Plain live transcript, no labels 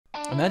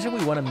Imagine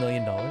we won $1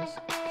 million.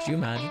 Could you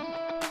imagine?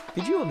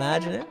 Could you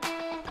imagine it?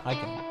 I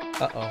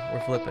can. Uh-oh,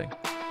 we're flipping.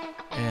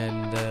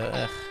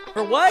 And,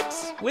 for what?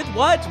 With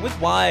what? With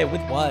why?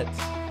 With what?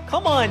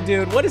 Come on,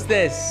 dude. What is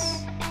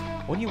this?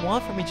 What do you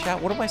want from me,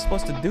 chat? What am I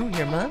supposed to do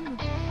here, man?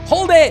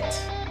 Hold it!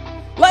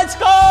 Let's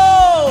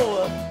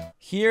go!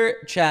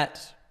 Here,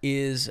 chat,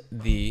 is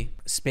the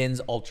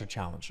Spins Ultra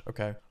Challenge,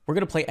 okay? We're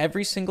gonna play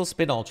every single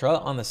Spin Ultra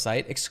on the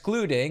site,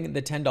 excluding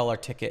the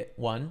 $10 ticket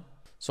one.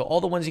 So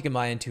all the ones you can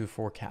buy into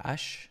for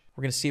cash.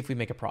 We're gonna see if we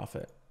make a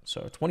profit.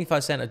 So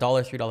 25 cent, $1,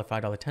 $3,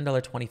 $5,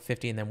 $10, 20,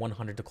 50, and then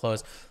 100 to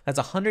close. That's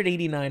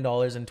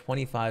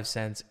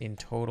 $189.25 in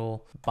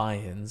total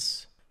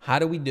buy-ins. How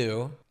do we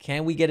do?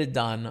 Can we get it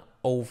done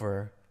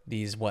over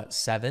these, what,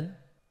 7,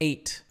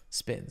 8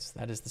 spins?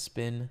 That is the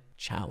Spin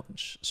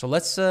Challenge. So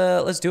let's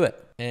do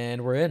it.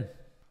 And we're in.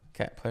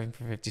 Okay, playing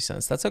for 50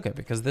 cents. That's okay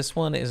because this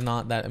one is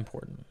not that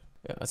important.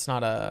 Yeah, this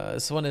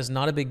one is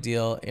not a big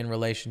deal in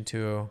relation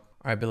to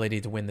our ability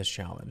to win this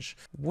challenge.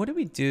 What do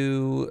we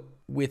do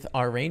with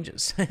our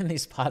ranges in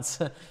these spots?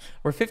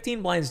 We're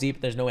 15 blinds deep.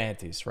 There's no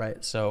antes,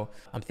 right? So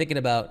I'm thinking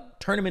about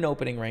tournament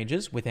opening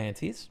ranges with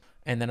antes.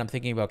 And then I'm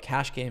thinking about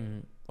cash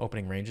game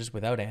opening ranges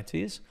without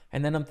antes.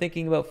 And then I'm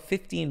thinking about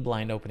 15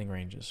 blind opening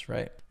ranges,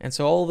 right? And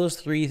so all those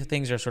three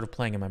things are sort of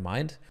playing in my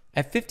mind.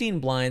 At 15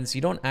 blinds,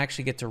 you don't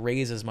actually get to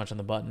raise as much on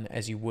the button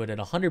as you would at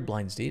 100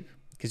 blinds deep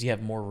because you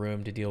have more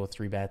room to deal with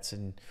 3 bets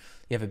and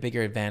you have a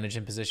bigger advantage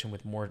in position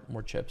with more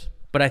chips.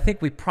 But I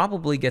think we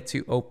probably get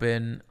to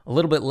open a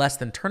little bit less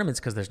than tournaments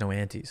because there's no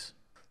antes.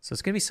 So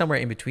it's going to be somewhere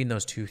in between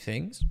those two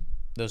things,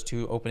 those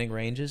two opening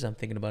ranges I'm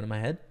thinking about in my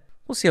head.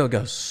 We'll see how it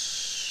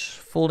goes.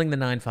 Folding the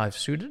 9-5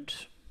 suited.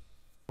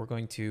 We're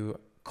going to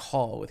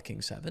call with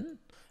King 7.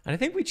 And I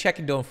think we check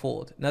and don't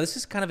fold. Now, this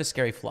is kind of a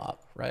scary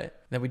flop, right?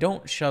 Now, we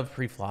don't shove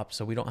pre-flop,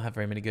 so we don't have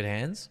very many good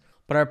hands.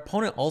 But our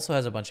opponent also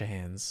has a bunch of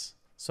hands.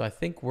 So I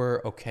think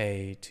we're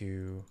okay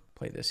to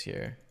play this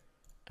here.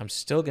 I'm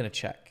still going to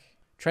check.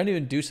 Trying to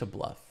induce a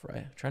bluff,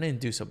 right? Trying to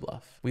induce a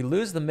bluff. We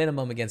lose the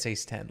minimum against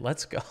ace-10.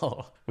 Let's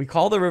go. We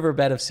call the river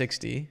bet of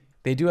 60.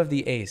 They do have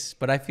the ace,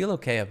 but I feel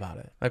okay about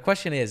it. My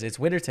question is, it's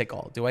winner take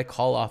all. Do I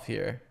call off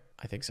here?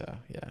 I think so,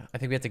 yeah. I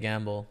think we have to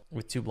gamble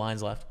with 2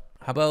 blinds left.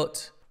 How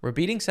about we're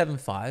beating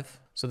 7-5,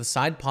 so the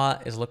side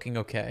pot is looking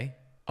okay.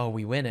 Oh,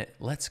 we win it.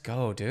 Let's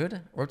go,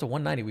 dude. We're up to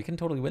 190. We can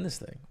totally win this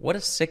thing. What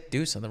a sick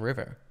deuce on the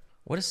river.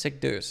 What a sick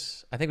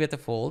deuce. I think we have to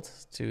fold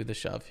to the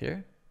shove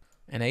here.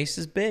 And ace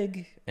is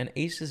big, and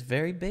ace is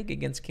very big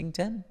against king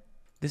 10.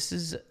 This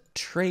is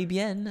très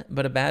bien,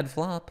 but a bad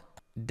flop.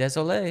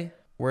 Désolé.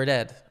 We're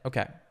dead.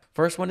 Okay.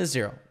 First one is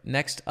 0.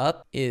 Next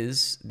up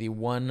is the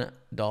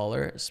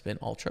 $1 Spin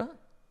Ultra.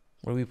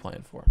 What are we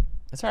playing for?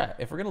 That's all right.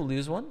 If we're going to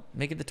lose one,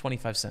 make it the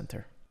 25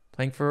 center.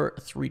 Playing for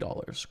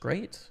 $3.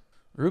 Great.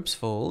 Roops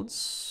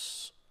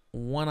folds.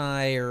 One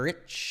eye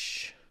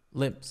rich.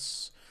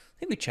 Limps. I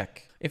think we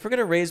check. If we're going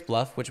to raise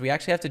bluff, which we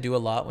actually have to do a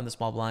lot when the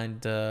small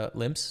blind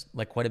limps,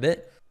 like quite a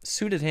bit,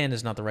 suited hand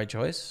is not the right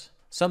choice.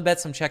 Some bet,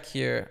 some check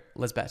here.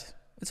 Let's bet.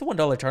 It's a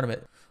 $1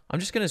 tournament.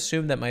 I'm just going to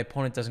assume that my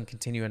opponent doesn't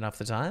continue enough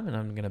the time, and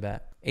I'm going to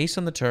bet. Ace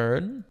on the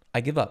turn.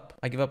 I give up.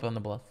 I give up on the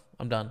bluff.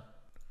 I'm done.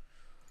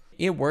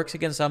 It works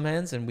against some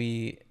hands, and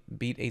we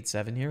beat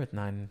 8-7 here with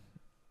 9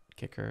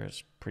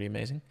 kickers. Pretty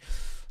amazing.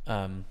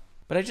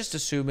 But I just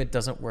assume it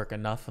doesn't work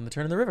enough on the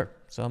turn of the river.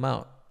 So I'm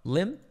out.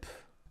 Limp.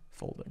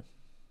 Folding.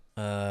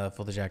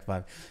 Fold the jack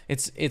 5.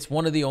 It's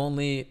one of the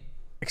only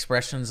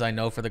expressions I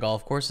know for the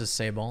golf course is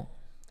say ball.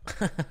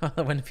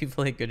 When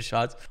people hit good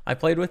shots. I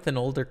played with an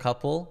older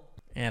couple,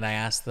 and I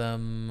asked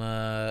them,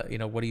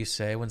 what do you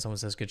say when someone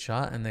says good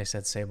shot? And they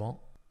said say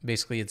ball.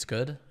 Basically, it's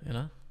good,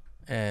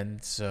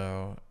 And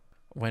so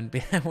when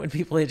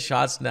people hit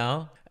shots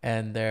now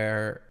and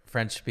they're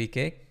French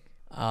speaking,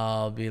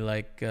 I'll be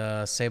like,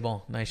 c'est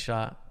bon, nice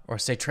shot. Or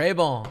c'est très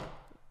bon.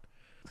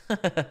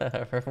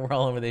 We're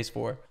all in with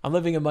ace-4. I'm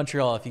living in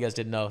Montreal, if you guys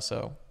didn't know,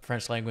 so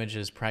French language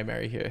is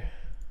primary here.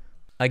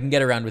 I can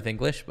get around with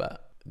English,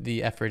 but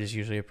the effort is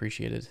usually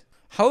appreciated.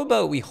 How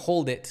about we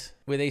hold it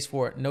with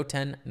ace-4? No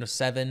 10, no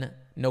 7,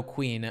 no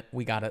queen.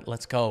 We got it.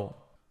 Let's go.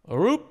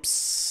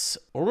 Roops.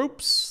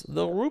 Roops.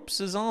 The Roops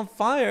is on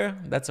fire.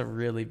 That's a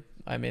really...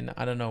 I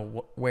don't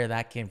know where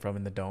that came from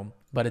in the dome,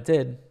 but it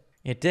did.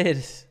 It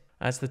did.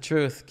 That's the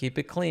truth. Keep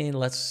it clean.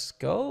 Let's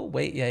go.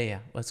 Wait, yeah.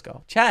 Let's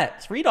go.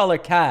 Chat,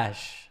 $3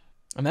 cash.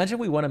 Imagine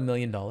we won $1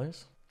 million.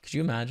 Could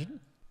you imagine?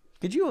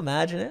 Could you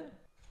imagine it?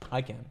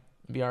 I can.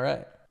 It'd be all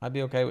right. I'd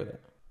be okay with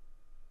it.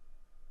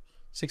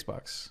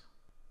 $6.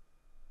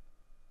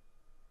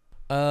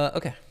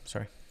 Okay.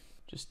 Sorry.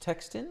 Just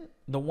text in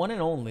the one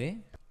and only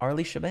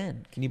Arlie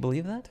Shaban. Can you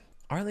believe that?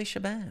 Arlie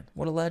Shaban.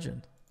 What a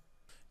legend.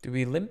 Do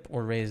we limp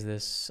or raise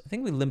this? I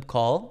think we limp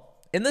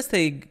call. Unless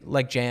they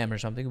like jam or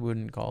something, we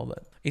wouldn't call,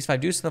 but ace-5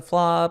 deuce in the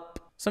flop.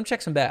 Some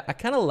check, some bet. I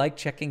kind of like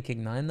checking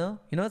king 9 though.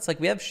 It's like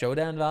we have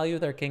showdown value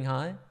with our king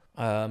high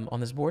on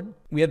this board.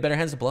 We have better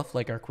hands to bluff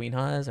like our queen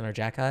highs and our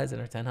jack highs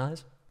and our 10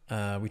 highs.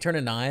 We turn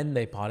a 9,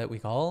 they pot it, we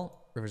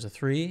call. River's a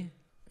 3.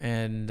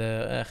 And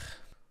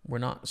we're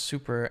not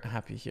super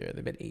happy here.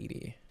 They bet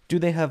 80. Do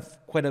they have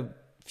quite a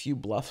few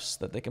bluffs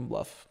that they can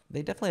bluff.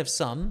 They definitely have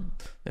some.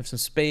 They have some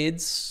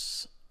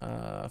spades,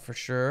 for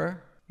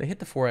sure. They hit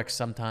the 4x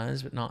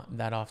sometimes, but not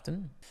that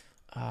often.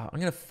 I'm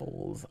going to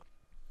fold.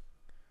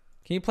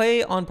 Can you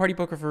play on Party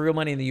Poker for real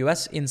money in the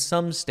US? In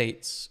some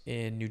states.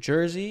 In New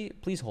Jersey,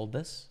 please hold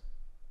this.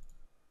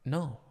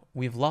 No,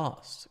 we've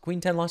lost.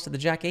 Queen 10 lost to the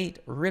Jack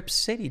 8.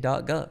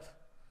 Ripcity.gov.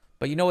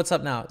 But you know what's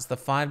up now? It's the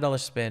 $5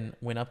 spin.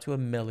 Went up to a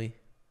milli.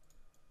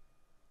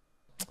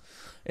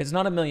 It's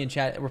not a million,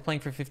 chat. We're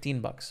playing for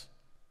 15 bucks.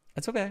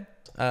 That's okay.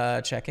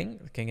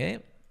 Checking. King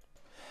 8.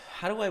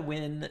 How do I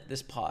win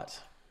this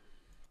pot?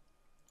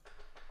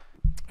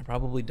 I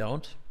probably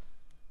don't.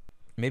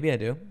 Maybe I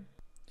do.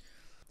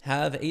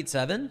 Have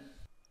 8-7.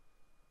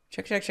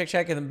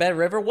 Check. And then bet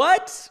river.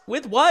 What?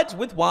 With what?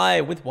 With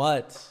why? With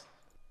what?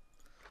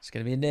 It's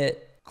going to be a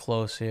nit.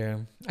 Close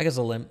here. I guess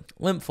a limp.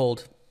 Limp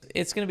fold.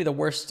 It's going to be the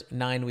worst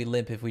 9 we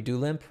limp if we do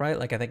limp, right?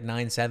 Like I think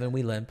 9-7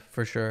 we limp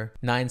for sure.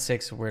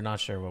 9-6, we're not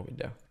sure what we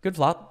do. Good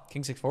flop.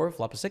 King 6-4,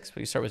 flop a 6. But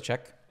you start with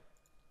check.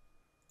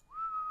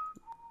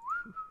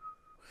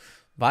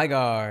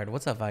 Vigard.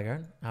 What's up,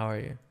 Vigard? How are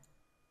you?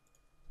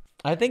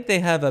 I think they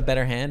have a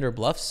better hand or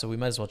bluffs, so we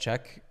might as well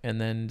check and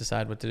then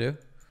decide what to do.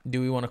 Do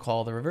we want to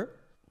call the river?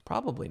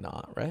 Probably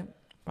not, right?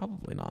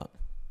 Probably not.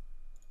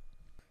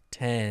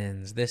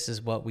 10s. This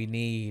is what we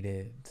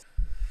needed.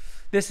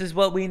 This is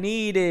what we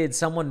needed.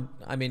 Someone,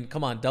 I mean,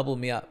 come on, double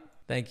me up.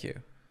 Thank you.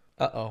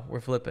 Uh-oh,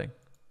 we're flipping.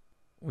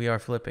 We are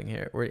flipping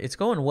here. It's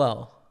going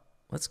well.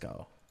 Let's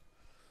go.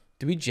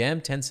 Do we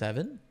jam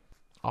 10-7?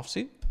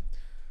 Offsuit?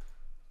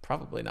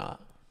 Probably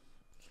not.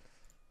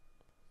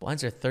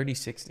 Blinds are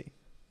 30-60.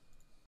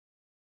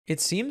 It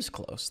seems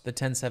close, the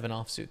 10-7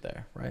 offsuit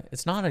there, right?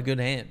 It's not a good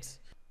hand,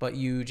 but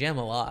you jam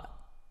a lot.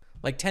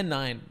 Like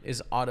 10-9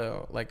 is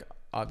auto, like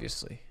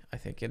obviously, I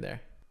think in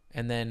there.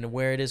 And then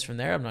where it is from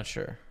there, I'm not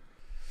sure.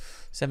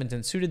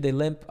 7-10 suited, they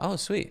limp. Oh,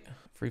 sweet.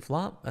 Free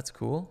flop, that's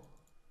cool.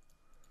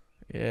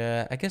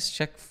 Yeah, I guess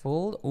check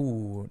fold.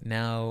 Ooh,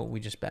 now we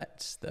just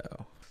bet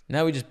though.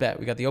 Now we just bet.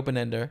 We got the open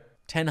ender.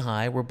 10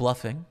 high, we're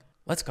bluffing.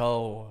 Let's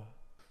go.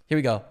 Here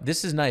we go.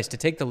 This is nice to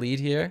take the lead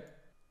here.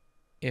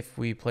 If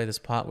we play this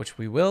pot, which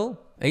we will.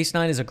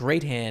 Ace-9 is a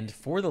great hand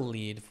for the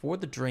lead, for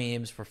the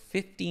dreams, for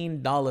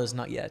 $15.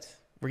 Not yet.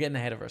 We're getting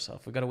ahead of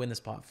ourselves. We've got to win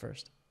this pot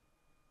first.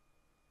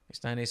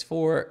 Ace-9,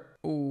 Ace-4.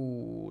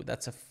 Ooh,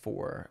 that's a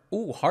 4.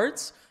 Ooh,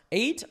 hearts?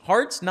 8?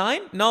 Hearts?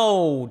 9?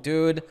 No,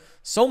 dude.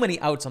 So many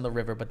outs on the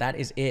river, but that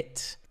is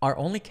it. Our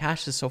only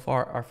cashes so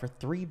far are for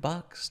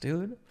 $3,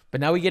 dude.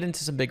 But now we get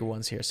into some bigger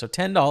ones here. So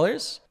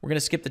 $10. We're going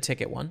to skip the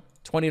ticket one.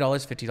 $20,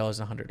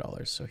 $50, and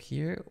 $100. So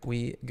here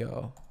we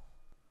go.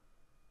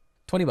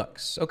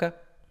 $20. Okay.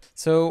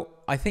 So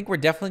I think we're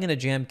definitely going to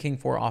jam King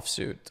 4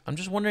 offsuit. I'm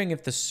just wondering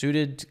if the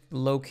suited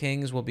low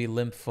kings will be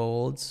limp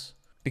folds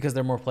because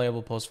they're more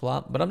playable post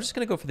flop. But I'm just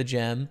going to go for the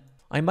jam.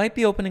 I might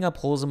be opening up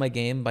holes in my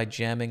game by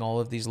jamming all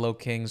of these low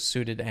kings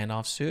suited and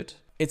offsuit.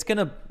 It's going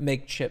to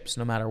make chips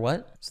no matter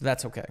what. So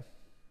that's okay.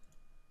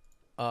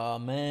 Oh,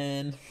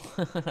 man.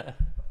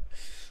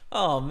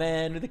 Oh,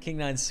 man. With the King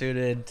 9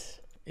 suited,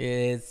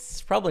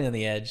 it's probably on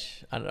the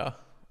edge. I don't know.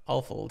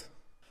 I'll fold.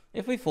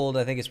 If we fold,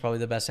 I think it's probably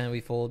the best hand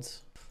we fold.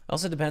 It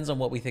also depends on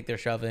what we think they're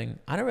shoving.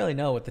 I don't really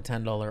know what the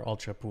 $10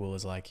 ultra pool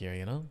is like here,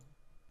 you know?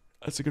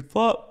 That's a good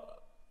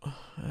flop.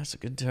 That's a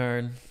good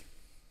turn.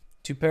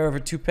 2 pair over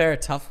 2 pair,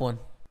 tough one.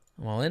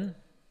 I'm all in.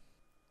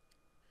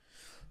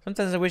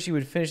 Sometimes I wish you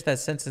would finish that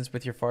sentence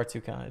with "you're far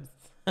too kind."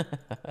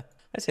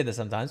 I say this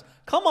sometimes.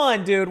 Come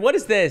on, dude. What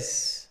is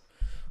this?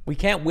 We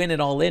can't win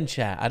it all in,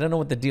 chat. I don't know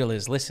what the deal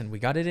is. Listen, we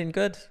got it in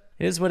good.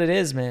 It is what it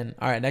is, man.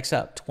 All right, next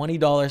up,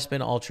 $20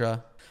 spin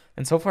ultra.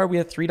 And so far we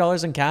have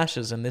 $3 in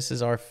cashes, and this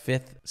is our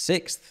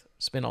 6th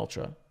spin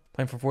ultra.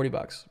 Playing for $40.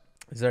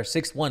 This is our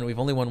 6th one. We've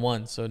only won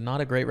 1, so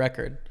not a great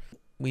record.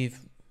 We've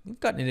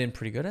gotten it in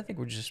pretty good. I think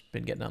we've just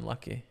been getting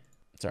unlucky.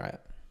 It's all right.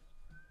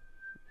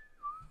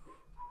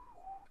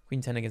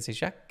 Queen 10 against ace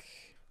jack.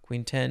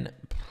 Queen 10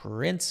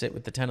 prints it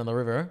with the 10 on the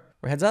river.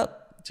 We're heads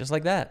up, just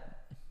like that.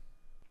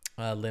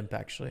 Limp,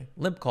 actually.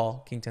 Limp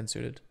call, King 10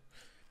 suited.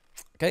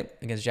 Okay,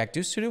 against Jack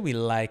Deuce suited, we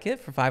like it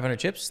for 500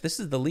 chips. This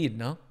is the lead,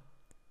 no?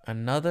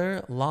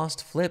 Another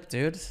lost flip,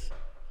 dude.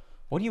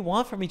 What do you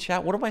want from me,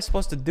 chat? What am I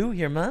supposed to do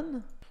here,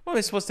 man? What am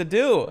I supposed to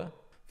do?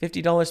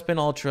 $50 spin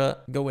ultra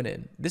going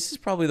in. This is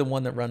probably the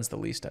one that runs the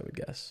least, I would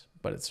guess.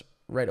 But it's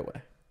right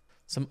away.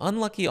 Some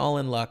unlucky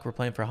all-in luck. We're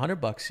playing for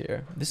 $100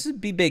 here. This would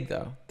be big,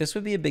 though. This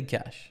would be a big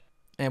cash.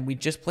 And we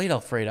just played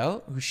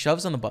Alfredo, who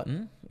shoves on the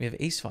button. We have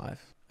ace-5.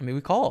 I mean,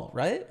 we call,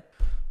 right?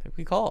 I think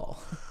we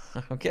call.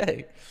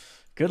 Okay.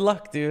 Good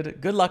luck,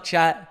 dude. Good luck,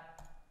 chat.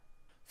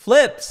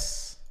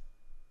 Flips.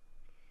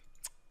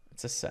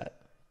 It's a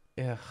set.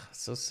 Yeah,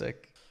 so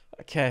sick.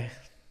 Okay.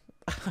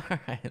 All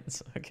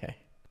right. Okay.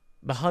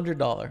 The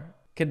 $100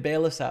 can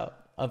bail us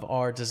out of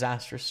our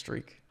disastrous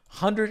streak.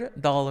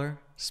 $100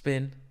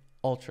 spin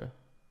ultra.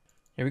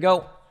 Here we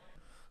go.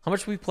 How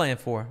much are we playing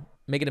for?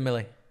 Make it a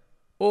milli.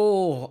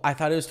 Oh, I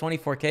thought it was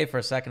 24K for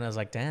a second. I was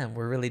like, damn,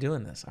 we're really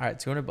doing this. All right,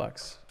 $200.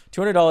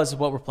 $200 is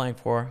what we're playing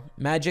for.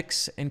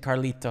 Magix and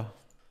Carlito.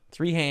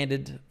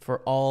 Three-handed for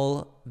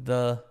all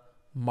the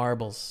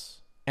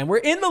marbles. And we're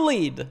in the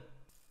lead.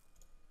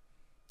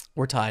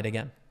 We're tied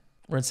again.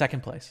 We're in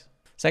second place.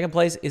 Second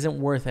place isn't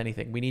worth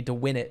anything. We need to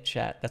win it,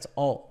 chat. That's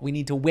all. We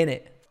need to win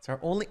it. It's our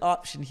only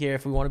option here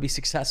if we want to be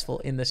successful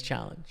in this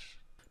challenge.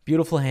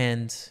 Beautiful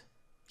hand.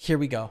 Here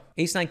we go.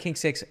 Ace 9, King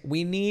 6.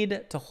 We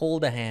need to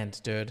hold a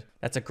hand, dude.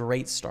 That's a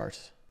great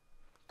start.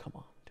 Come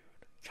on, dude.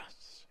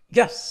 Yes.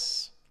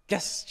 Yes.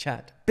 Yes,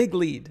 chat. Big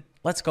lead.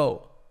 Let's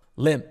go.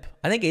 Limp.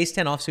 I think Ace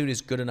 10 offsuit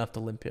is good enough to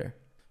limp here.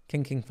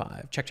 King, King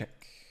 5. Check, check.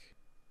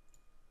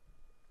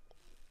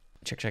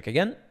 Check, check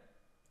again.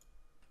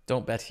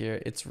 Don't bet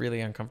here. It's really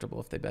uncomfortable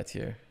if they bet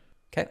here.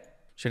 Okay.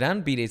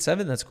 Showdown, beat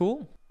 8-7. That's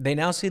cool. They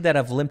now see that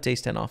I've limped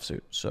Ace 10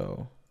 offsuit.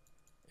 So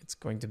it's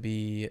going to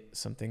be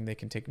something they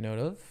can take note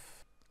of.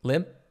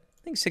 Limp.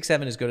 I think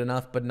 6-7 is good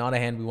enough, but not a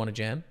hand we want to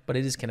jam. But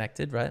it is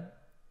connected, right?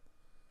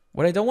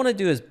 What I don't want to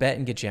do is bet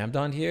and get jammed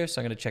on here. So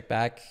I'm going to check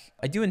back.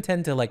 I do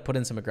intend to like put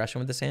in some aggression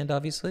with this hand,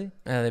 obviously.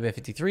 They bet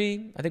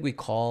 53. I think we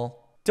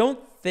call. Don't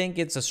think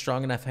it's a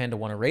strong enough hand to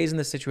want to raise in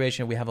this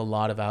situation. We have a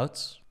lot of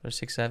outs. There's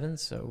 6-7,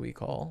 so we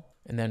call.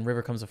 And then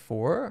river comes a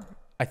 4.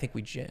 I think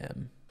we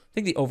jam. I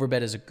think the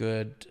overbet is a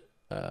good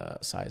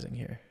sizing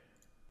here.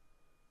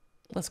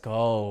 Let's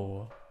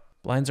go.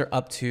 Blinds are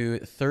up to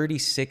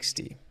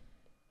 30-60.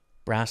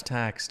 Brass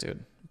tacks,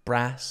 dude.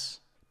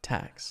 Brass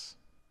tacks.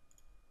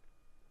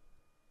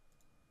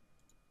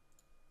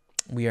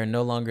 We are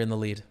no longer in the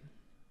lead.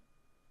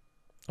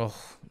 Oh,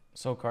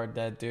 so card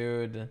dead,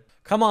 dude.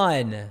 Come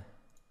on.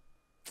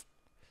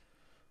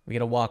 We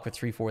get a walk with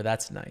 3-4.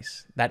 That's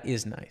nice. That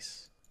is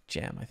nice.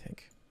 Jam, I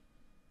think.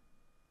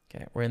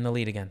 Okay, we're in the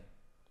lead again.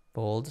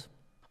 Fold.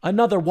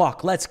 Another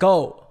walk. Let's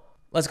go.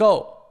 Let's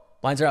go.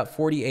 Blinds are up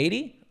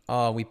 40-80.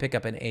 Oh, we pick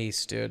up an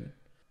ace, dude.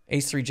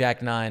 Ace 3,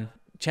 Jack 9.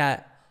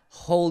 Chat,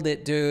 hold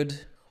it,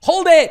 dude.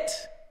 Hold it.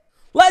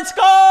 Let's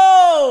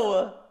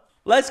go.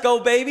 Let's go,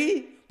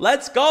 baby.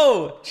 Let's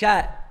go.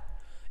 Chat,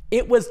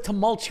 it was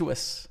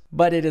tumultuous,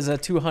 but it is a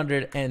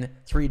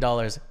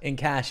 $203 in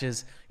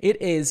cashes.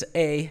 It is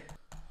a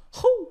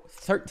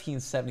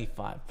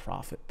 $13.75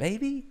 profit,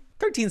 baby.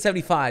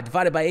 $13.75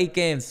 divided by 8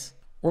 games.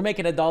 We're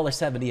making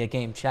 $1.70 a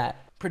game,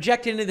 chat.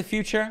 Projecting into the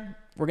future,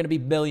 we're going to be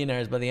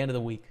billionaires by the end of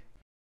the week.